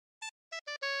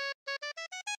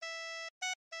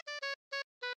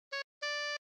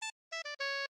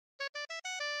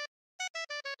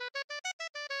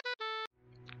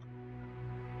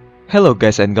Hello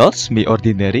guys and girls, me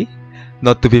Ordinary,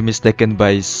 not to be mistaken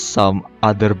by some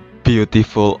other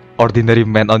beautiful ordinary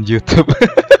man on YouTube.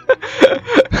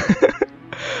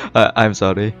 I'm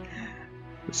sorry.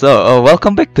 So,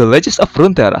 welcome back to Legends of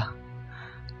Runeterra.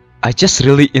 I just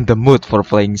really in the mood for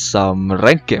playing some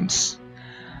ranked games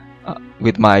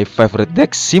with my favorite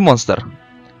deck, Sea Monster.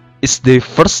 It's the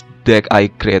first deck I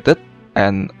created,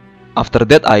 and after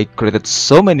that I created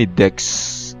so many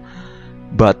decks,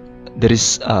 but there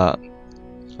is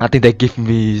nothing that gives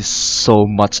me so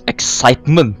much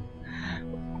excitement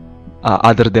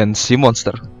other than Sea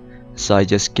Monster. So I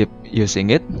just keep using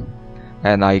it,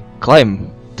 and I climb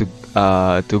to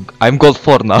I'm gold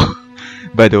 4 now.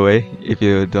 By the way, if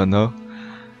you don't know.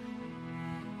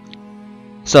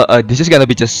 So this is gonna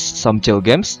be just some chill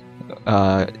games.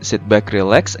 Sit back,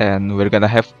 relax, and we're gonna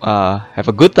have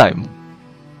a good time.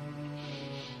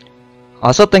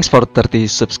 Also, thanks for 30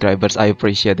 subscribers. I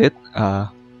appreciate it.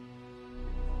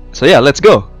 So yeah, let's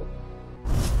go.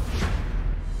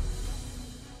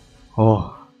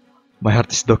 Oh, my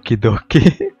heart is doki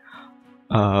doki.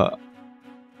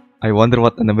 I wonder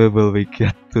what enemy will we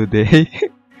get today.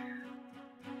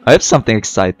 I have something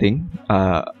exciting.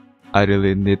 I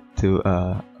really need to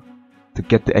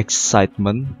get the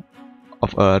excitement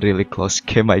of a really close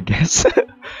game, I guess.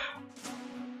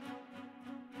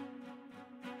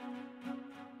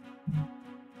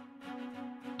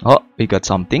 Oh, we got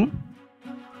something.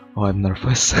 Oh, I'm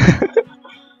nervous.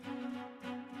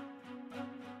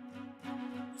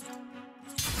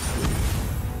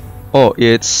 Oh,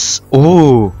 it's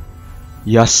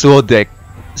Yasuo deck.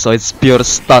 So it's pure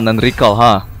stun and recall,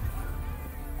 huh?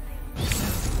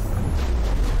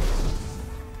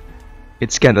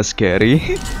 It's kinda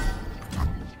scary.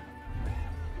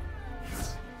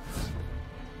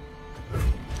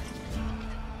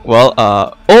 Well,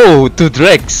 oh, 2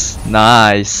 Drakes,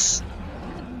 nice.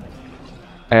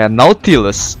 And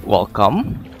Nautilus,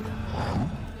 welcome.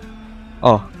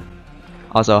 Oh,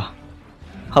 also,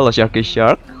 hello Sharky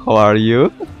Shark, how are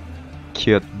you?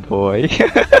 Cute boy.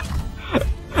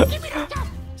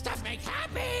 Stuff makes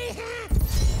happy.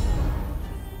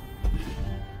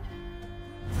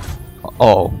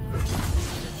 Oh,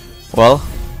 well,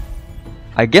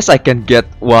 I guess I can get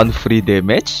 1 free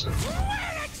damage.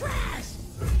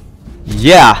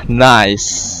 Yeah,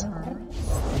 nice.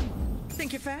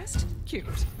 Think you're fast? Cute.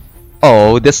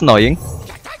 Oh, that's annoying.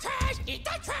 Get the trash! Eat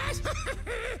the trash!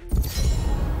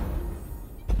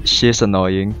 She's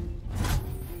annoying.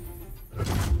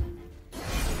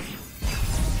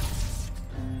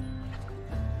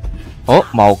 Oh,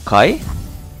 Maokai.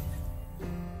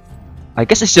 I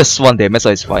guess it's just 1 damage, so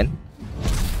it's fine.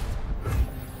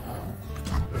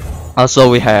 Also,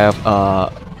 we have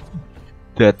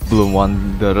that Bloom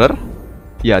Wanderer.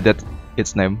 Yeah, that's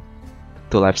its name.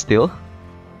 2 life steal.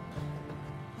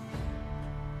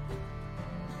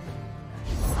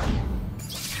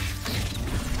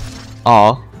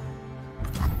 Oh.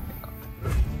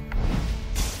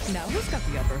 Now who's got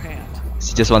the upper hand?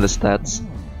 She just wants the stats.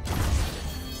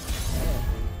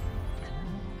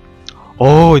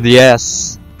 Oh,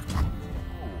 yes.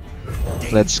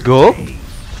 Let's go.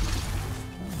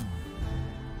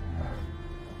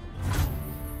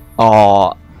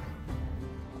 Oh.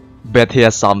 Bet he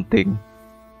has something.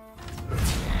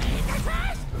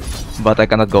 But I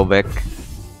cannot go back.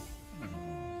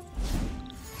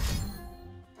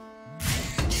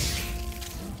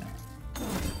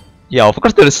 Yeah, of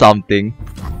course there is something.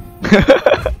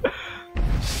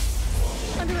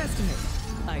 Underestimate.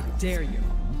 I dare you.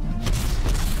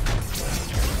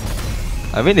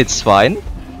 I mean, it's fine.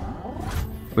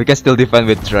 We can still defend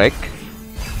with Drake.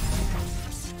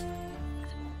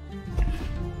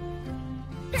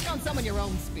 Pick on someone your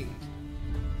own speed.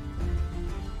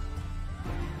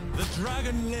 The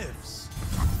dragon lives.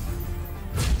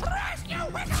 Rescue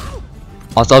Widow!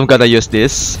 Also, I'm gonna use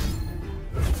this.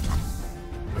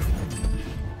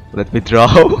 Let me draw.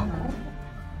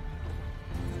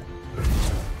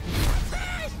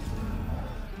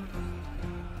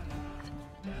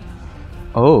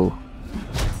 Oh.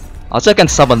 Also, I can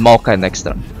summon Maokai next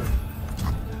turn.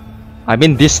 I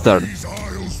mean this turn.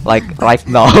 Like right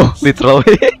now,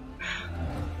 literally.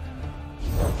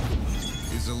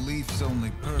 Is a leaf's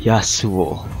only purpose.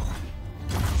 Yasuo.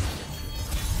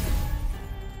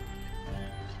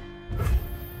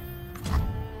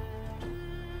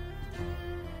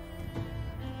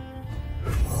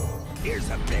 Here's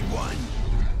a big one.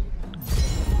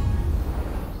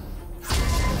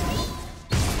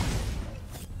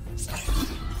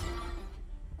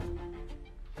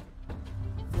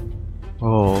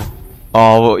 Oh.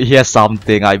 Oh, he has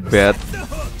something, I bet.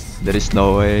 There is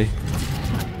no way.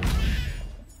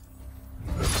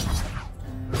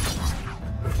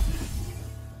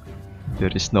 There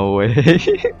is no way.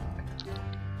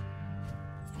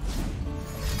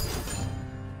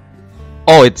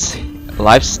 Oh, it's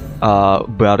life's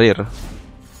barrier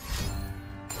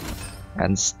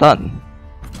and stun.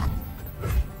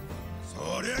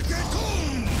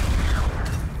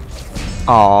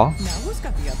 Oh. Now who's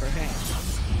got the upper hand?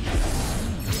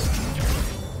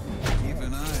 Even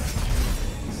I.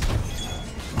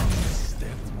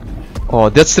 Oh,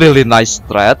 that's really nice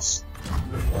threats.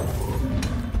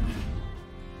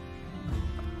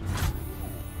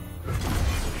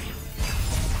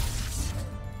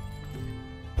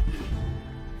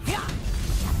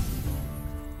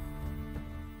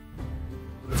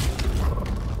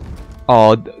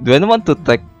 Oh, do I want to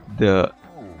take the...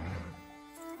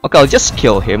 Okay, I'll just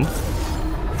kill him.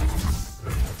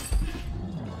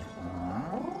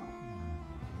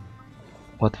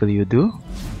 What will you do?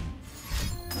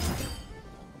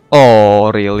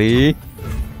 Oh, really?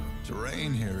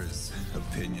 Terrain here is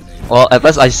opinionated. Well, at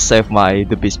least I save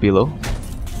the beast below.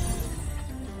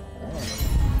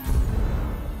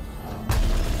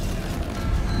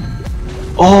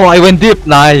 Oh, I went deep,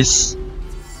 nice!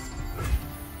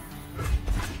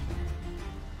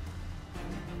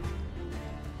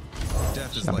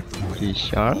 Death is like the wind,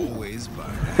 Kochiya. always by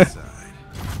my side.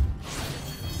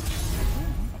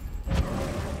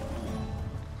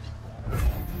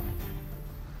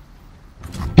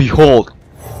 Behold!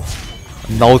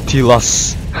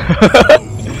 Nautilus!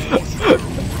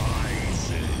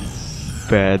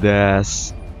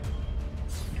 Badass.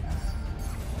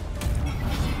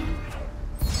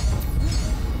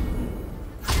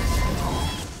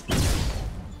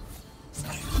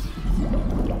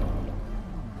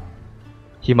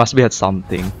 He must be at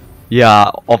something.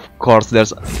 Yeah, of course.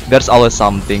 There's always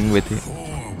something with him.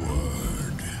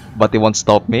 But he won't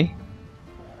stop me.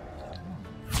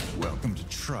 Welcome to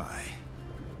try.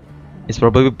 It's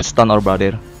probably stun or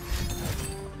barrier.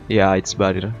 Yeah, it's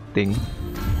barrier thing.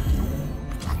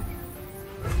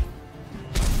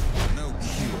 No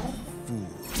cure, fool.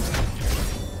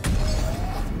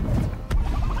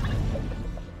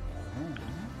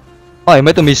 Oh, I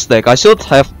made a mistake. I should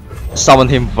have summoned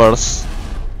him first.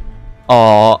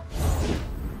 Oh,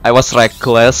 I was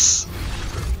reckless.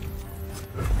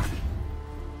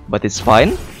 But it's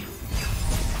fine.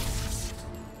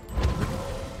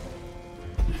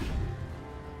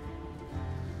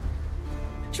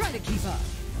 Try to keep up.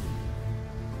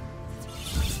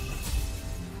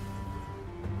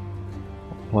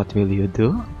 What will you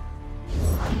do?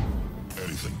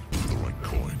 Anything with the right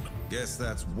coin. Guess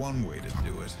that's one way to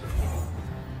do it.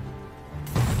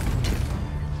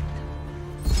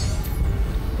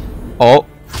 Oh.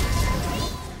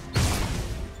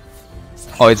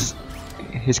 Oh,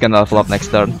 he's gonna level up next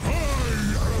turn.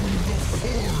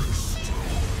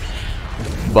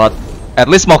 But at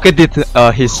least Mochiya did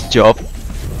his job,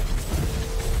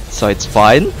 so it's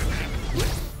fine.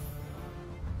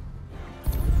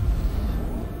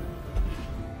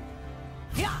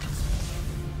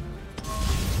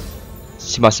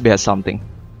 She must be at something.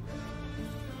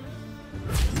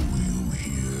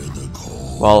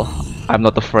 Well, I'm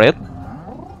not afraid.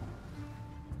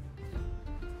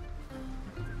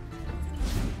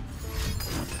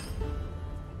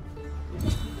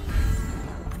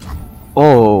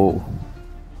 Oh,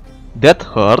 that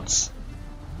hurts.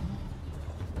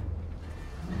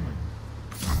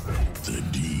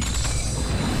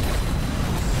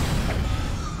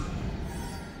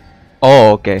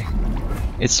 Oh, okay.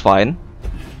 It's fine.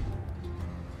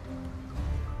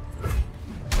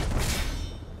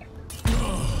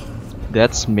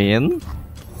 That's mean.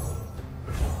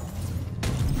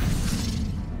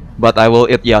 But I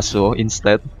will eat Yasuo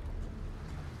instead.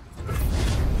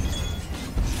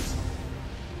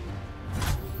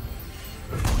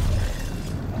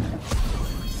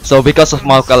 So because of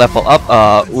Maoka level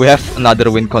up, we have another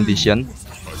win condition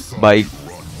by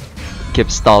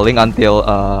keep stalling until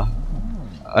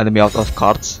enemy out of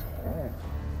cards.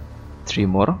 3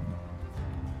 more.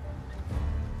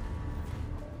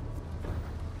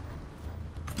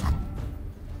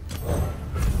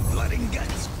 Blood and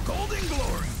guts, golden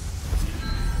glory.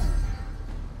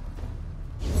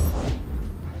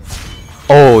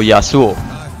 Oh, Yasuo.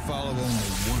 I follow only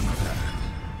one path,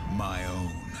 my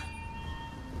own.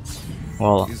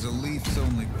 Well, Is a leaf's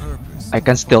only purpose. I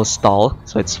can still stall,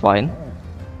 so it's fine.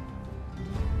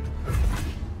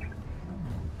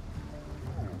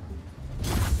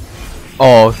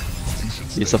 Oh,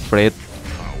 he's afraid.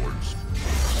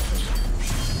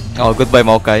 Oh, goodbye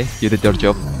Maokai, you did your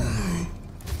job.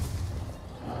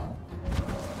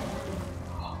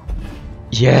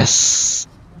 Yes!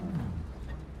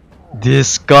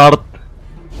 This card!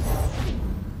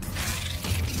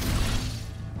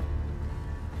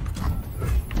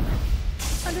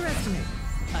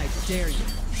 Dare you?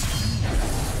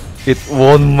 It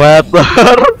won't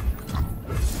matter.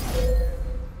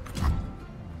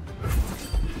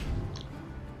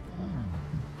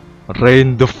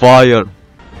 Rain the fire.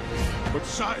 But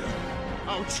sire,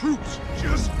 our troops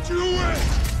just do it!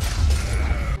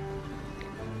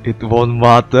 It won't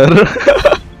matter.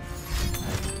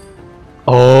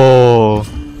 Oh.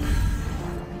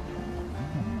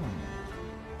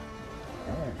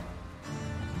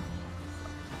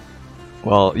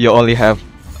 Well, you only have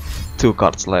 2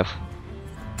 cards left.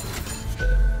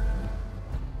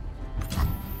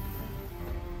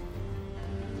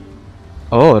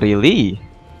 Oh, really?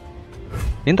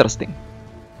 Interesting.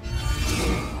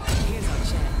 Here's our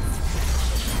chance.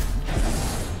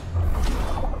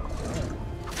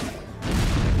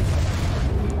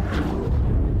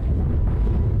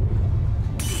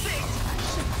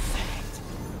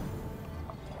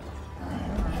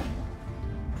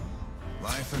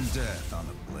 Life and death on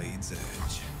the blade's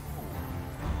edge.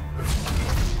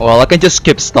 Well, I can just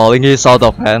keep stalling. He's out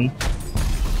of hand.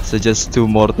 So just 2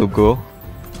 more to go.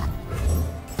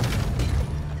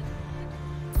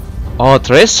 Oh,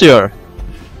 treasure!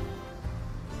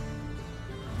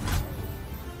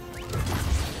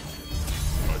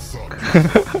 I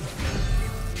thought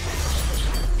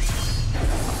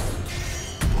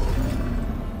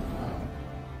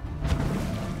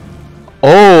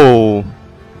Oh!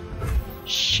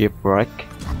 Shipwreck.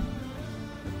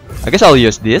 I guess I'll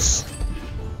use this.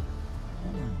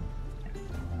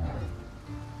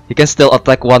 He can still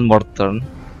attack 1 more turn.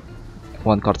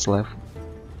 1 card's left.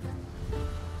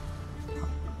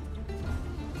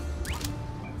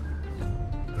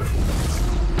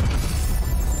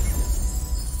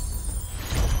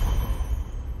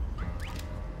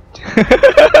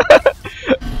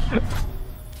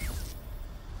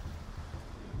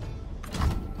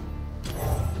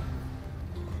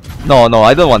 No,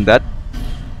 I don't want that.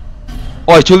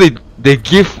 Oh, actually, they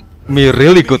give me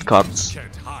really good cards.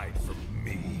 can't hide from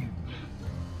me.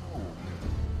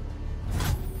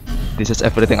 This is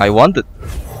everything I wanted.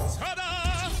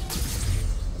 Ta-da!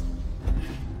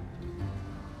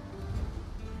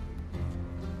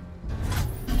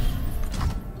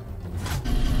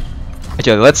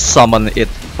 Actually, let's summon it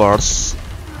first.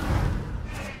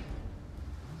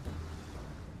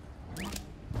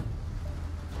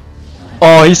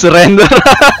 Oh, he surrendered.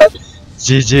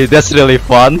 GG, that's really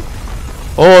fun.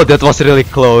 Oh, that was really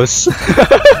close.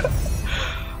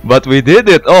 But we did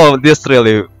it. Oh, this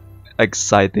really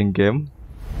exciting game.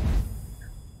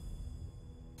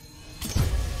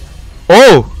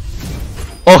 Oh!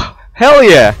 Oh, hell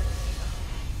yeah!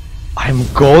 I'm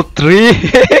gold 3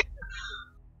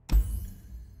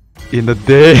 in a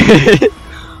day.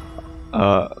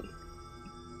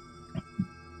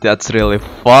 That's really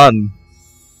fun.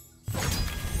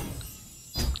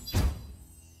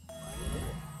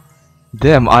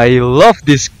 Damn, I love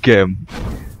this game.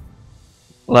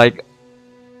 Like,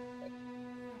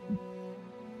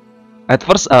 at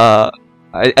first, I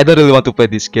don't really want to play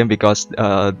this game because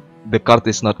the card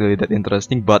is not really that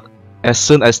interesting. But as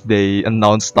soon as they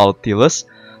announced Nautilus,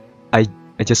 I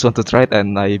just want to try it,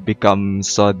 and I become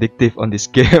so addictive on this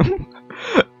game.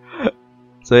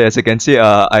 So as you can see,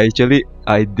 I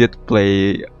did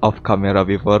play off camera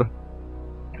before.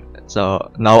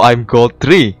 So now I'm gold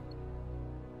 3.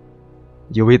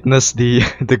 You witness the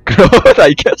the growth,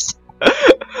 I guess.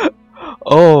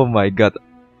 Oh my god.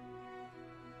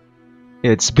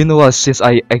 It's been a while since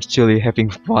I actually having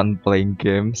fun playing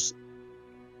games.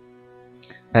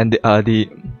 And I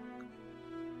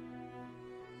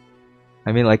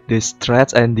mean, like, the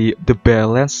strats and the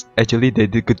balance, actually they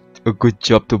did a good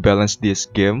job to balance this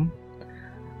game.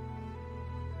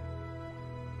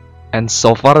 And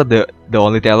so far the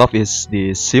only thing I love is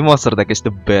the sea monster deck is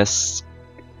the best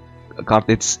card.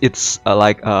 It's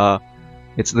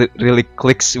really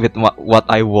clicks with what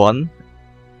I want.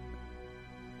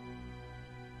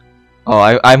 Oh,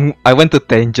 I went to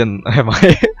tangent. Am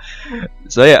I?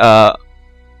 So yeah,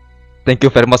 thank you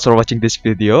very much for watching this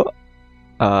video.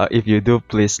 If you do,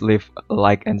 please leave a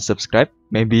like and subscribe.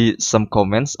 Maybe some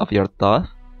comments of your thought.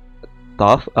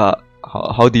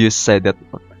 How do you say that?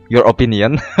 Your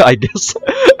opinion, I guess.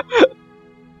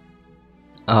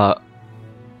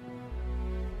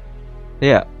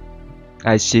 Yeah,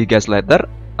 I see you guys later.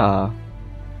 I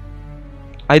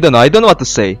don't know what to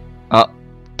say.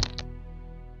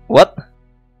 What?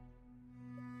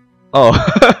 Oh.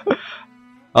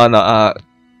 Oh no,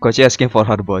 Kochiya asking for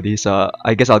her body, so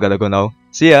I guess I'll gotta go now.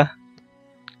 See ya.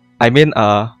 I mean,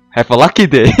 have a lucky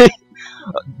day.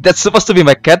 That's supposed to be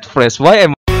my catchphrase. Why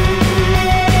am